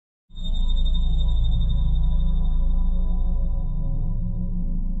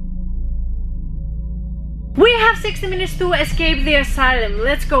60 minutes to escape the asylum.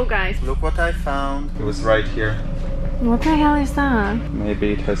 Let's go, guys. Look what I found. It was right here. What the hell is that?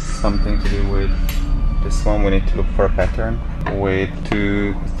 Maybe it has something to do with this one. We need to look for a pattern with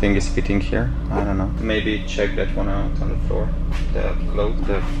two things fitting here. I don't know. Maybe check that one out on the floor. The clothes,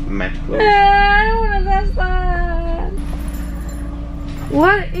 the mat clothes. I don't want to touch that.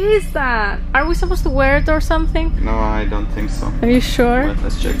 What is that? Are we supposed to wear it or something? No, I don't think so. Are you sure? Wait,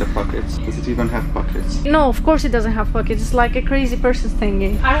 let's check the pockets. Does it even have pockets? No, of course it doesn't have pockets. It's like a crazy person's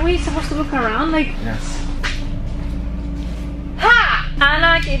thingy. Are we supposed to look around? Like, yes. ha!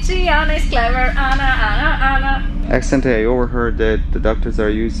 Anna Kichiana is clever. Anna. Accidentally, I overheard that the doctors are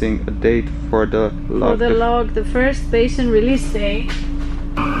using a date for the log. For the log, the first patient release day.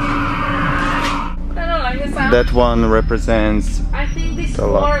 I don't like the sound. That one represents. I think these the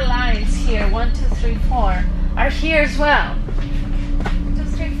four log. lines here, 1, 2, 3, 4, are here as well. 2,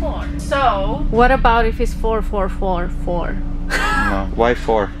 3, 4. So, what about if it's 4, 4, 4, 4? No. Why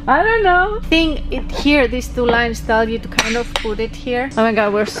 4? I don't know. I think it here, these two lines tell you to kind of put it here. Oh my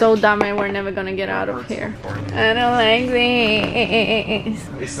god, we're so dumb and we're never gonna get out of here. I don't like this.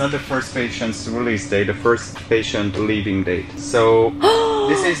 It's not the first patient's release date, the first patient leaving date. So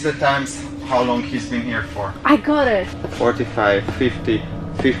this is the times how long he's been here for. I got it. 45, 50,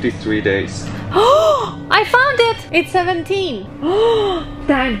 53 days. I found it. It's 17.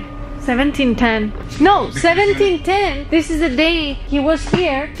 10. 1710. No, 1710. This is the day he was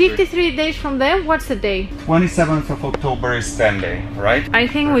here. 53 days from then. What's the day? 27th of October is 10 day, right? I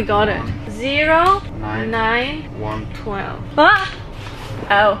think we got it. 0, 9, 9, 1, 12. Ah!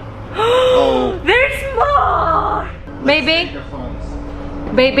 Oh. Oh. There's more! Baby,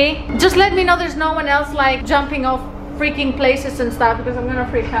 baby, just let me know there's no one else like jumping off freaking places and stuff because I'm gonna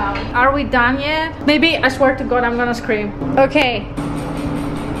freak out. Are we done yet? Maybe, I swear to God, I'm gonna scream. Okay.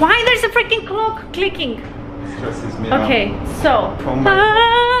 Why there's a freaking clock clicking? Stresses me out. Okay, so. Oh my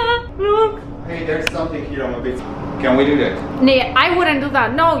Ah, look. Hey, there's something here on a bit. Can we do that? Nee, I wouldn't do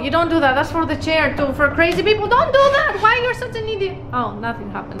that. No, you don't do that. That's for the chair too. For crazy people, don't do that. Why you're such an idiot? Oh,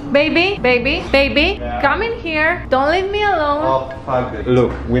 nothing happened. Baby, baby, baby, yeah. Come in here. Don't leave me alone. Oh, fuck it.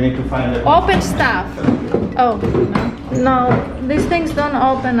 Look, we need to find it. Open stuff. Oh, no. No, these things don't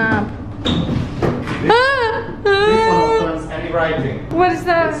open up. This one opens any writing. What is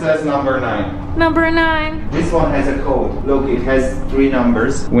that? It says number 9. Number 9. This one has a code. Look, it has 3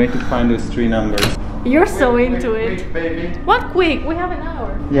 numbers. We need to find those 3 numbers. You're so into it. Quick, baby. What quick? We have an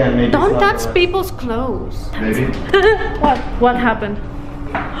hour. Yeah, maybe. Don't touch people's clothes. Maybe. What? What happened?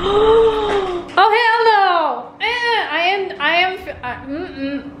 Oh hell no!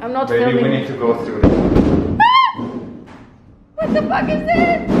 I'm not Baby, filming. we need to go through this. What the fuck is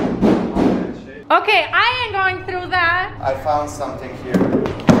this? Okay, I ain't going through that. I found something here.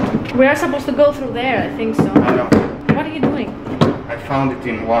 We are supposed to go through there, I think so. I know. What are you doing? I found it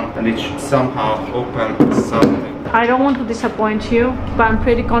in one and it should somehow open something. I don't want to disappoint you, but I'm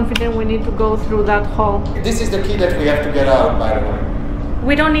pretty confident we need to go through that hall. This is the key that we have to get out, by the way.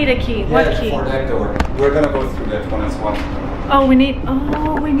 We don't need a key. What key? For that door. We're gonna go through that one as well. Oh, we need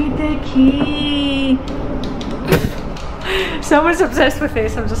the key. Someone's obsessed with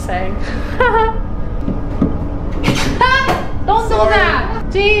this, I'm just saying. Don't do that!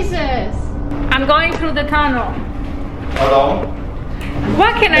 Jesus! I'm going through the tunnel. Alone?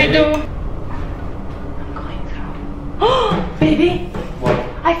 What can Baby? I do? I'm going through. Oh, baby! What?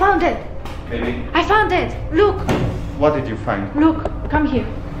 I found it! Baby? I found it! Look! What did you find? Look! Come here.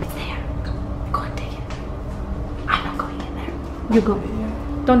 It's there. Go and take it. I'm not going in there. You go.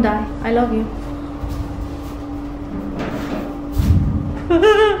 Don't die. I love you.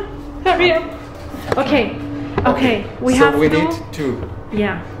 Hurry up. Okay. Okay. We have we to. need 2.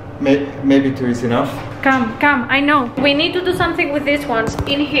 Yeah. Maybe 2 is enough. Come. I know. We need to do something with these ones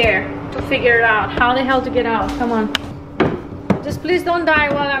in here to figure out how the hell to get out. Come on. Just please don't die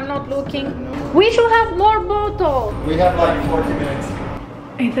while I'm not looking. We should have more bottles. We have like 40 minutes.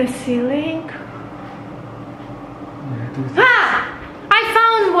 In the ceiling. Ah! I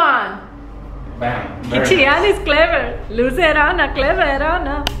found one. Bam. Chian is clever. Lucerana,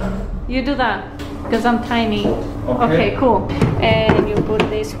 cleverana. You do that, because I'm tiny. Okay, cool. And you put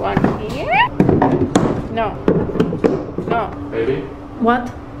this one here. No. Baby?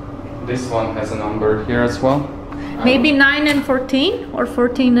 What? This one has a number here as well. Maybe 9 and 14? Or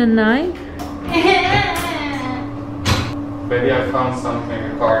 14 and 9? Baby, I found something,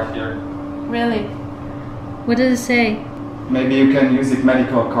 a card here. Really? What does it say? Maybe you can use it,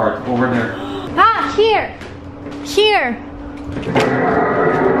 medical card, over there. Ah, here! Here!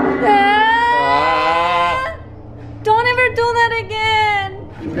 Don't ever do that again!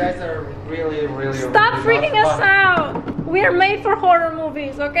 You guys are really Stop freaking us out! We are made for horror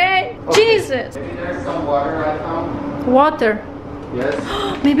movies, okay? Jesus. Maybe there's some water I found. Water.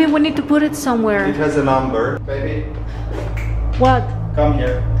 Yes. Maybe we need to put it somewhere. It has a number. Baby, What? come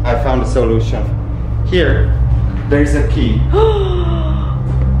here. I found a solution. Here, there's a key.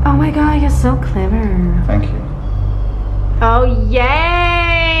 Oh my god, you're so clever. Thank you. Oh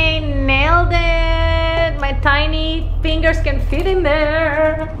yay! Nailed it! My tiny fingers can fit in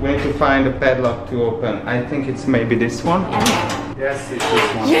there. We need to find a padlock to open. I think it's maybe this one. Yes, it's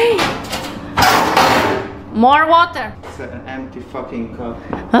this one. Yay! More water. It's an empty fucking cup.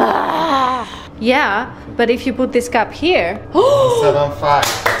 Yeah, but if you put this cup here.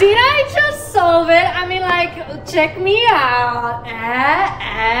 7.5. Did I just solve it? I mean, like, check me out.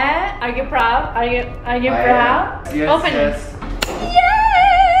 Are you proud? Are you proud? Yes, Open yes. it.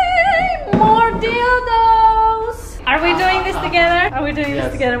 Yay! More dildos. Are we doing this together? Are we doing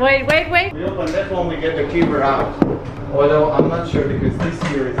this together? Wait. We open that one, we get the keeper out. Although I'm not sure because this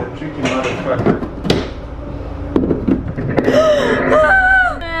here is a tricky motherfucker.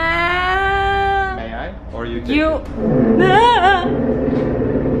 May I? Or you take it?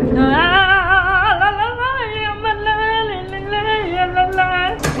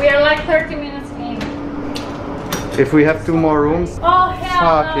 We are like 30 minutes in. If we have 2 more rooms. Oh hell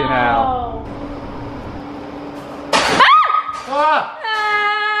Fucking no. hell. Ah!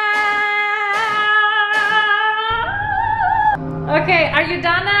 Okay, are you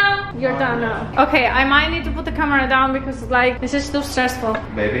done now? You're done now. Okay, I might need to put the camera down because like this is too stressful.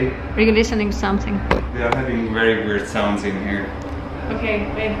 Baby, Are you listening to something? we are having very weird sounds in here. Okay,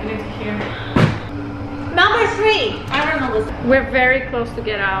 wait, I need to hear. Number 3. I don't know this. We're very close to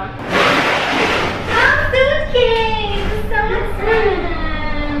get out. Oh, suitcase! So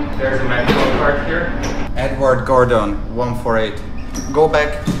awesome! There's a medical card here. Edward Gordon, 148. Go back,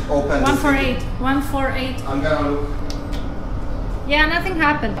 open. 148. 148. I'm gonna look. Yeah, nothing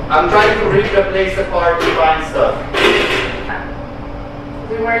happened. I'm trying to rip the place apart to find stuff.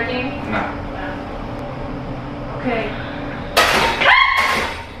 Is it working? No. Okay.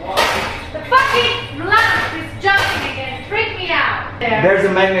 The fucking lamp is jumping again. Freak me out. There's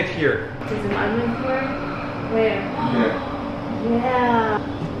a magnet here. Is the magnet here? Where? Yeah.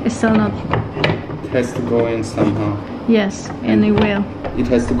 Yeah. It's still not. It has to go in somehow. Yes, and it will. It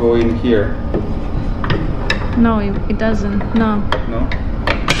has to go in here. No, it doesn't. No. No?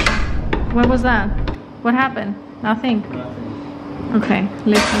 What was that? What happened? Nothing. Nothing. Okay,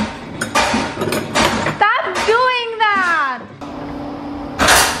 listen. Stop doing that!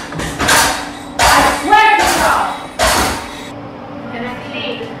 I swear to God! Can I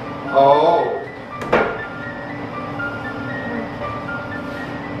see? Oh.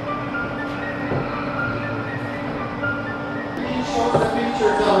 Show the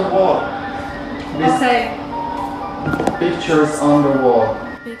pictures on the wall. Okay. Pictures on the wall.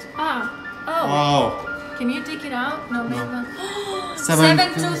 Oh. Wow. Can you take it out? No, maybe not.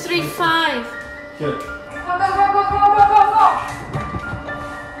 7235. 7235. Here. Go.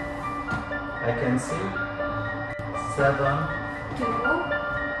 I can see 7. 2,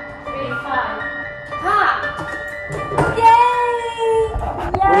 3, 5. Ha! Yay!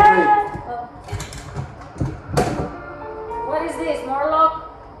 Yay! Oh. What is this? More lock?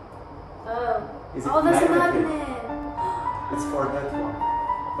 Oh. Is it Oh, that's a magnetic? magnet. It's for that one.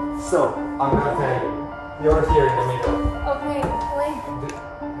 So, I'm gonna tell you. You're here in the middle. Okay, wait.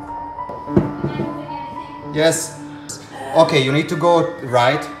 Yes. Okay, you need to go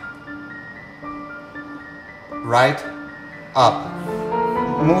right. Right. Up.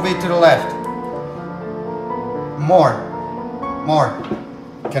 Move it to the left. More. More.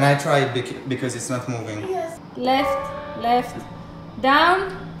 Can I try it because it's not moving? Yes. Left.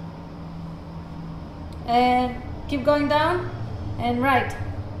 Down. And keep going down. And right.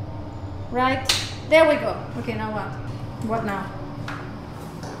 Right. There we go. Okay, now what? What now?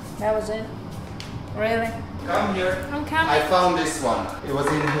 That was it? Really? Come here. I'm coming. I found this one. It was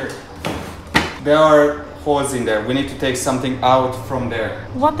in here. There are holes in there. We need to take something out from there.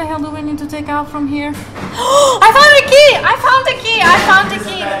 What the hell do we need to take out from here? I found the key! I found the key! I found the It's a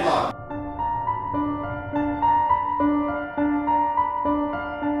key! padlock.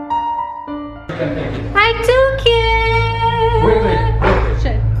 You can take it. I took it! Quickly.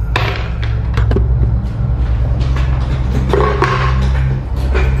 Shit.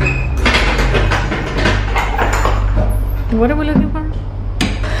 What are we looking for?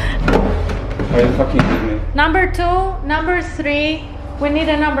 Are you fucking kidding me? Number 2, number 3. We need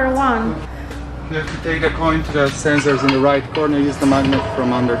a number 1. You have to take the coin to the sensors in the right corner, use the magnet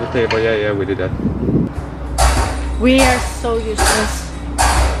from under the table. Yeah, we did that. We are so useless.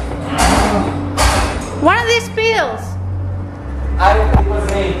 One of these pills. It was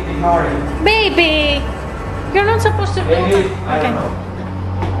me. Ignore it. Baby, you're not supposed to do Maybe, that. I don't know.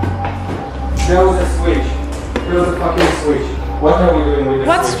 There was a switch. There was a fucking switch. What are we doing with the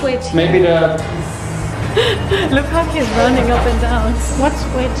What switch? switch? Maybe the... Look how he's running up and down. What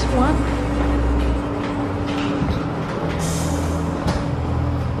switch? What?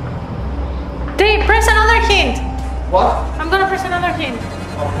 Dave, press another hint. What? I'm gonna press another hint. Okay.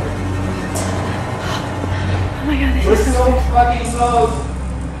 Oh my god, this We're is so fucking close.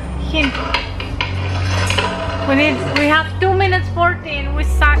 hint. We have 2 minutes 14. We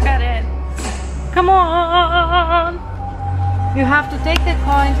suck at it. Come on. You have to take the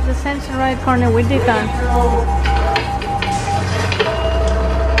coin to the center right corner. We did that.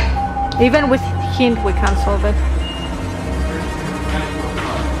 Even with hint, we can't solve it.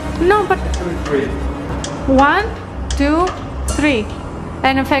 No, but 3. 1, 2, 3.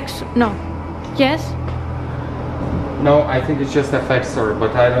 And effects, no. Yes? No, I think it's just FX store,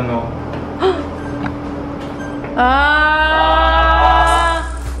 but I don't know.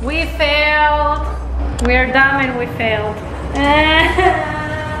 We failed. We are dumb and we failed.